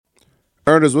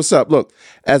Earners, what's up? Look,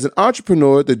 as an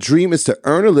entrepreneur, the dream is to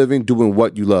earn a living doing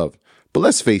what you love. But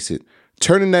let's face it,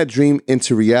 turning that dream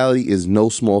into reality is no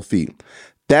small feat.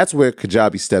 That's where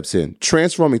Kajabi steps in,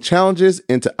 transforming challenges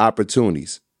into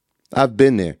opportunities. I've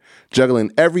been there,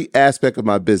 juggling every aspect of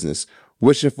my business,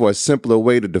 wishing for a simpler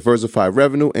way to diversify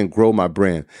revenue and grow my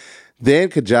brand. Then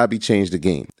Kajabi changed the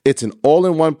game. It's an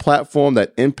all-in-one platform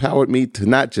that empowered me to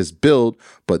not just build,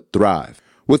 but thrive.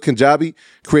 With Kajabi,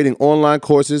 creating online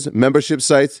courses, membership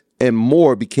sites, and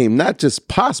more became not just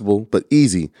possible, but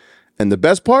easy. And the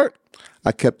best part?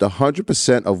 I kept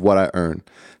 100% of what I earned,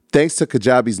 thanks to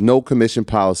Kajabi's no commission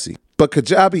policy. But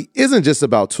Kajabi isn't just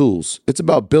about tools. It's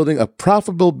about building a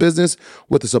profitable business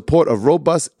with the support of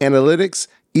robust analytics,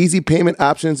 easy payment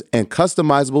options, and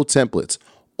customizable templates,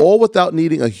 all without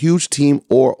needing a huge team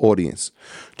or audience.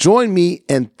 Join me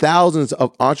and thousands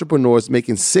of entrepreneurs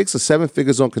making 6 or 7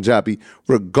 figures on Kajabi,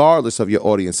 regardless of your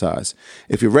audience size.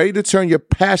 If you're ready to turn your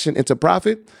passion into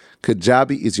profit,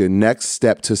 Kajabi is your next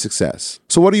step to success.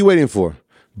 So what are you waiting for?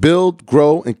 Build,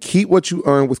 grow, and keep what you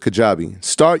earn with Kajabi.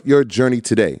 Start your journey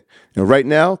today. And right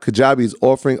now, Kajabi is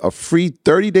offering a free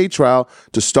 30-day trial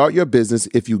to start your business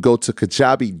if you go to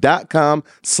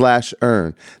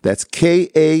kajabi.com/earn. That's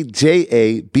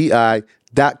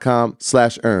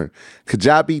KAJABI.com/earn.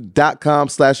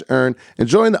 Kajabi.com/earn. And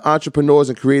join the entrepreneurs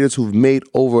and creators who've made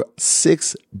over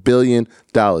 $6 billion.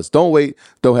 Don't wait.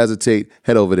 Don't hesitate.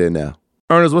 Head over there now.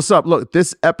 Earners, what's up? Look,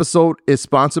 this episode is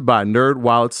sponsored by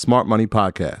NerdWallet's Smart Money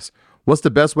Podcast. What's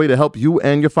the best way to help you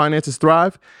and your finances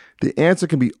thrive? The answer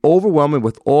can be overwhelming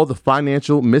with all the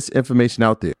financial misinformation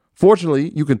out there.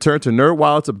 Fortunately, you can turn to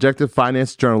NerdWallet's objective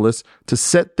finance journalists to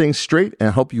set things straight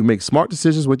and help you make smart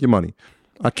decisions with your money.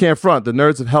 I can't front, the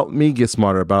nerds have helped me get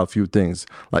smarter about a few things,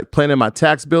 like planning my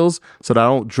tax bills so that I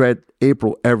don't dread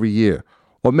April every year,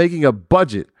 or making a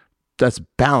budget that's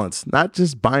balanced, not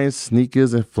just buying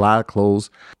sneakers and fly clothes,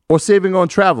 or saving on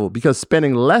travel because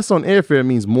spending less on airfare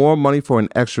means more money for an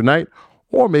extra night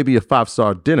or maybe a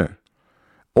 5-star dinner,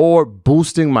 or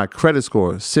boosting my credit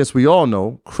score since we all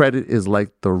know credit is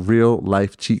like the real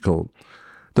life cheat code.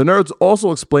 The nerds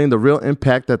also explain the real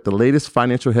impact that the latest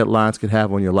financial headlines can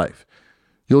have on your life.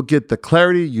 You'll get the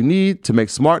clarity you need to make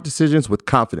smart decisions with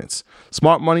confidence.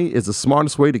 Smart money is the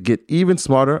smartest way to get even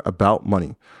smarter about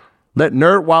money. Let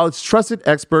NerdWallet's trusted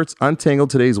experts untangle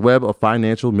today's web of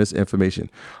financial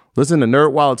misinformation. Listen to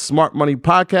NerdWallet's Smart Money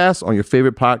Podcast on your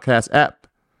favorite podcast app.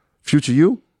 Future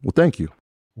you, well, thank you.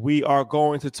 We are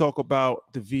going to talk about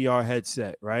the VR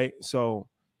headset, right? So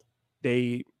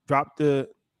they dropped the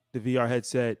VR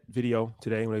headset video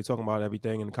today when they were talking about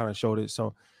everything and kind of showed it.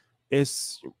 So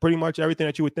it's pretty much everything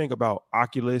that you would think about.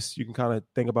 Oculus, you can kind of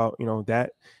think about,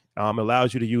 that.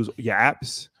 Allows you to use your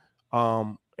apps.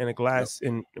 And a glass,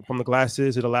 and from the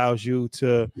glasses, it allows you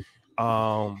to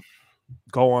go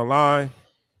online.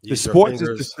 The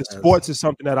sports is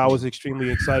something that I was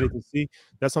extremely excited to see.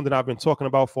 That's something I've been talking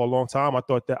about for a long time. I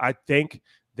think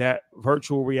that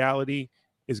virtual reality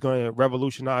is going to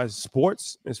revolutionize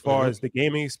sports as far as the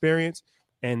gaming experience.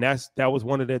 And that was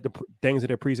one of the things of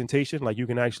their presentation. Like you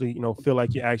can actually, feel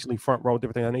like you're actually front row,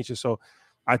 different things of that nature. So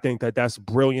I think that's a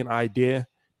brilliant idea.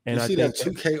 And you see that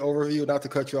 2K overview, not to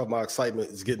cut you off, my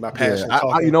excitement is getting my passion.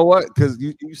 Yeah, you know what? Because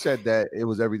you said that it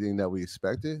was everything that we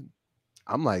expected.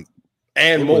 I'm like,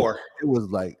 and more. It was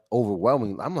like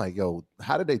overwhelming. I'm like, yo,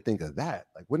 how did they think of that?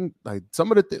 Like,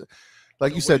 some of the things,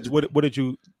 like you said, what did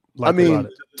you like? I mean,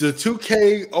 the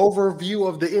 2K overview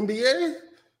of the NBA.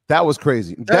 That was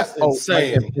crazy. That's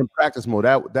insane. Like in practice mode,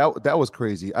 that was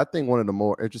crazy. I think one of the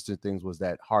more interesting things was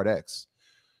that HeartX,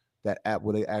 that app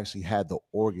where they actually had the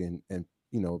organ and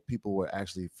people were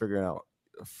actually figuring out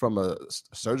from a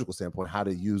surgical standpoint how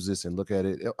to use this and look at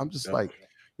it. I'm just like,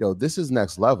 yo, this is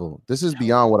next level. This is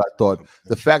beyond what I thought.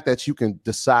 The fact that you can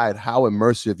decide how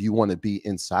immersive you want to be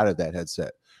inside of that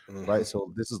headset, right?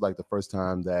 So this is like the first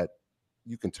time that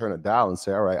you can turn a dial and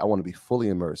say, all right, I want to be fully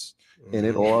immersed in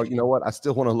it. Or, you know what, I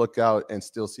still want to look out and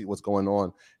still see what's going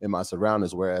on in my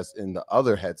surroundings. Whereas in the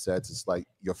other headsets, it's like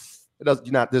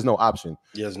there's no option.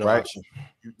 Yeah, there's no right? option.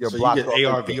 You're so blocked you get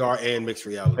AR, VR, and mixed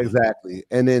reality. Exactly.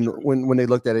 And then when they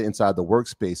looked at it inside the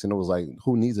workspace, and it was like,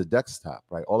 who needs a desktop,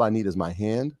 right? All I need is my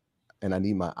hand and I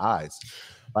need my eyes.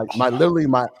 Like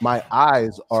my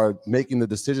eyes are making the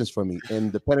decisions for me.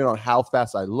 And depending on how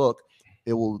fast I look,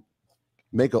 it will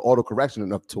make an auto correction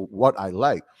enough to what I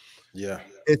like. Yeah.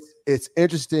 It's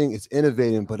interesting, it's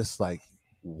innovating, but it's like,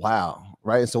 wow,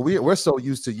 right? And so we're so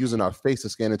used to using our face to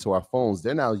scan into our phones.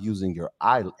 They're now using your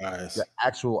eyes, the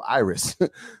actual iris,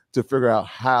 to figure out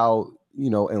how,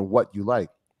 and what you like.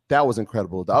 That was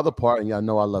incredible. The other part, and y'all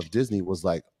know I love Disney, was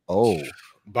like, oh,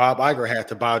 Bob Iger had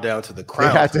to bow down to the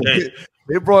crown.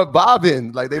 They brought Bob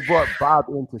in. Like, they brought Bob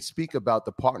in to speak about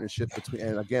the partnership between,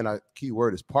 and again, a key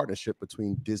word is partnership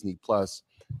between Disney Plus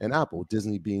and Apple.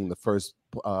 Disney being the first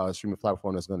streaming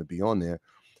platform that's going to be on there,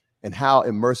 and how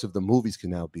immersive the movies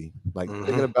can now be. Like,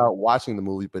 thinking about watching the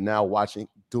movie, but now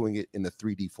doing it in the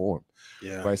 3D form.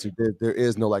 Yeah. Right. So there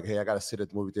is no like, hey, I got to sit at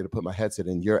the movie theater, put my headset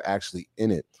in. You're actually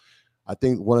in it. I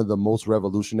think one of the most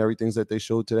revolutionary things that they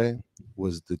showed today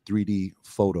was the 3D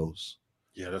photos.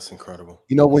 Yeah, that's incredible.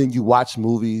 You know, when you watch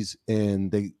movies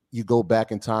and you go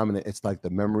back in time and it's like the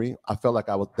memory, I felt like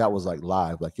that was like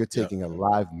live. Like, you're taking a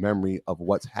live memory of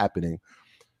what's happening,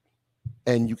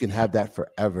 and you can have that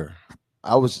forever.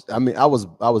 I was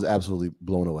absolutely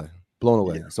blown away.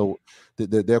 Yeah. So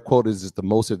their quote is the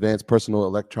most advanced personal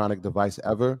electronic device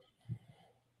ever.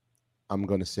 I'm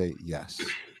going to say yes.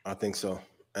 I think so.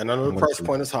 And I know the price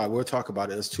point is high. We'll talk about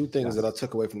it. There's two things that I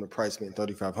took away from the price being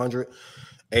 $3,500.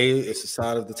 It's a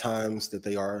sign of the times that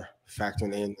they are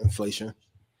factoring in inflation.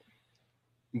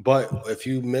 But if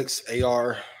you mix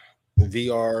AR,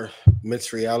 VR,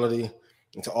 mixed reality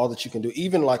into all that you can do,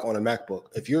 even like on a MacBook,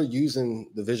 if you're using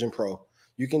the Vision Pro,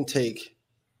 you can take,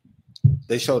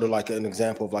 they showed like an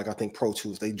example of like, I think Pro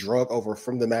Tools, they drug over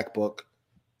from the MacBook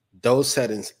those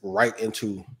settings right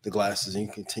into the glasses, and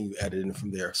you continue editing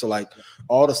from there. So like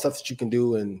all the stuff that you can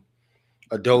do in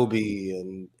Adobe,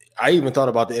 and I even thought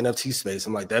about the NFT space.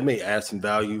 I'm like, that may add some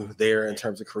value there in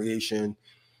terms of creation,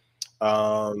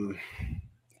 3D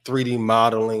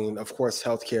modeling, of course,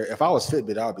 healthcare. If I was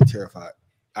Fitbit, I would be terrified.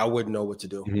 I wouldn't know what to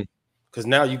do, because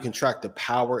now you can track the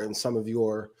power in some of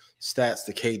your stats,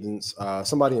 the cadence.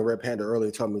 Somebody in Red Panda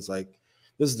earlier told me, it's like,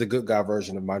 this is the good guy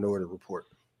version of Minority Report.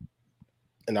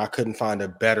 And I couldn't find a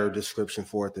better description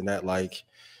for it than that. Like,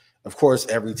 of course,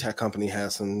 every tech company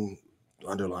has some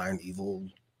underlying evil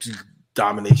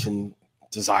domination,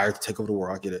 desire to take over the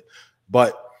world. I get it.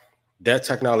 But that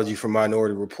technology from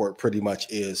Minority Report pretty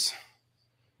much is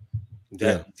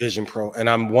that Vision Pro. And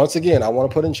I want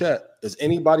to put in chat, is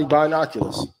anybody buying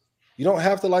Oculus? You don't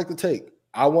have to like the take.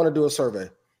 I want to do a survey.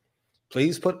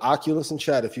 Please put Oculus in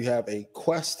chat if you have a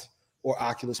Quest or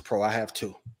Oculus Pro. I have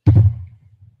two.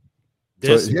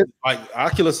 Like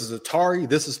Oculus is Atari.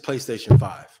 This is PlayStation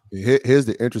 5. Here's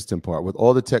the interesting part with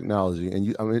all the technology,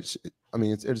 and it's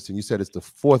interesting. You said it's the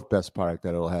fourth best product that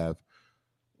it'll have.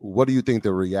 What do you think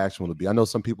the reaction will be? I know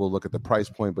some people look at the price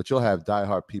point, but you'll have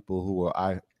diehard people who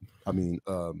are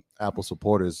Apple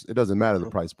supporters. It doesn't matter the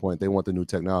price point; they want the new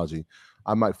technology.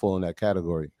 I might fall in that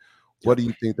category. What do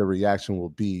you think the reaction will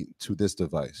be to this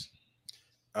device?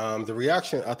 The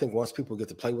reaction, I think once people get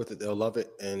to play with it, they'll love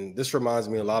it. And this reminds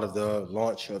me a lot of the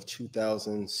launch of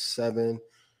 2007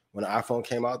 when the iPhone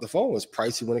came out. The phone was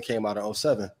pricey when it came out in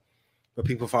 2007, but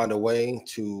people find a way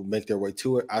to make their way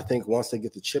to it. I think once they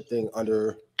get the chip thing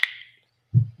under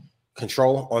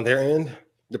control on their end,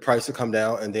 the price will come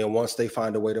down. And then once they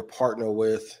find a way to partner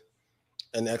with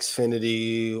an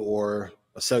Xfinity or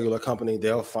a cellular company,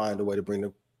 they'll find a way to bring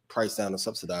the price down and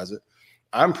subsidize it.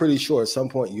 I'm pretty sure at some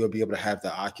point you'll be able to have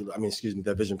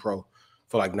that Vision Pro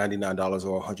for like $99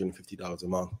 or $150 a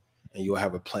month. And you'll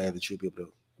have a plan that you'll be able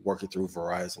to work it through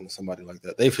Verizon or somebody like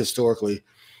that. They've historically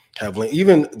have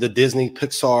even the Disney,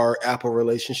 Pixar, Apple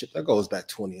relationship that goes back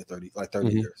 20 or 30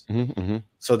 years.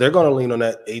 So they're going to lean on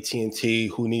that. AT&T,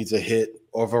 who needs a hit,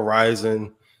 or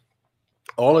Verizon.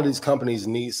 All of these companies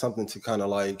need something to kind of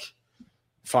like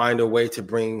find a way to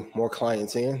bring more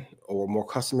clients in or more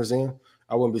customers in.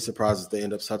 I wouldn't be surprised if they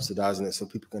end up subsidizing it so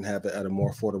people can have it at a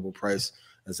more affordable price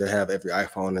as they have every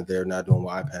iPhone, and they're not doing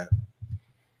with iPad.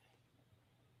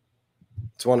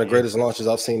 It's one of the greatest launches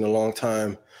I've seen in a long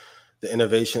time. The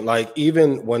innovation, like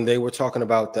even when they were talking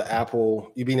about the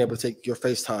Apple, you being able to take your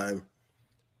FaceTime,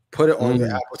 put it on your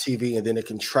Apple TV, and then it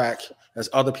can track as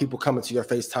other people come into your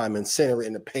FaceTime and center it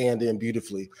and panned in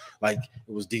beautifully, like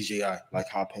it was DJI, like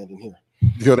how panned in here.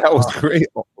 Yo, that was great.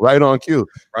 Right on cue.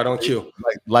 Right on cue.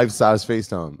 Like life-size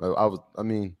FaceTime.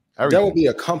 Everything. That would be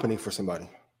a company for somebody.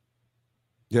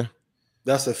 Yeah.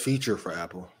 That's a feature for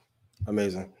Apple.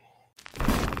 Amazing.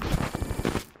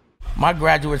 My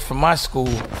graduates from my school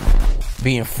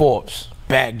being Forbes.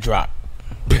 Bag drop.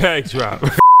 Bag drop.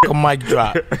 A mic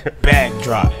drop. Bag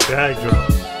drop. Bag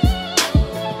drop.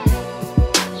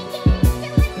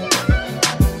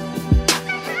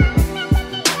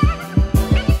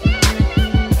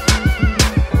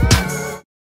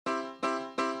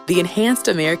 The Enhanced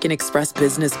American Express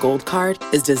Business Gold Card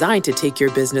is designed to take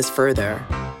your business further.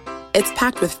 It's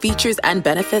packed with features and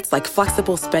benefits like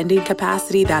flexible spending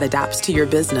capacity that adapts to your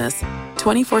business,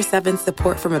 24/7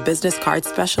 support from a business card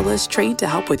specialist trained to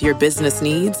help with your business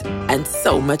needs, and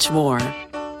so much more.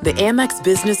 The Amex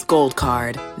Business Gold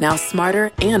Card. Now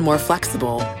smarter and more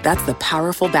flexible. That's the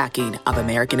powerful backing of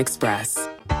American Express.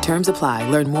 Terms apply.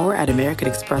 Learn more at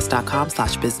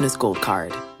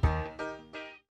americanexpress.com/businessgoldcard.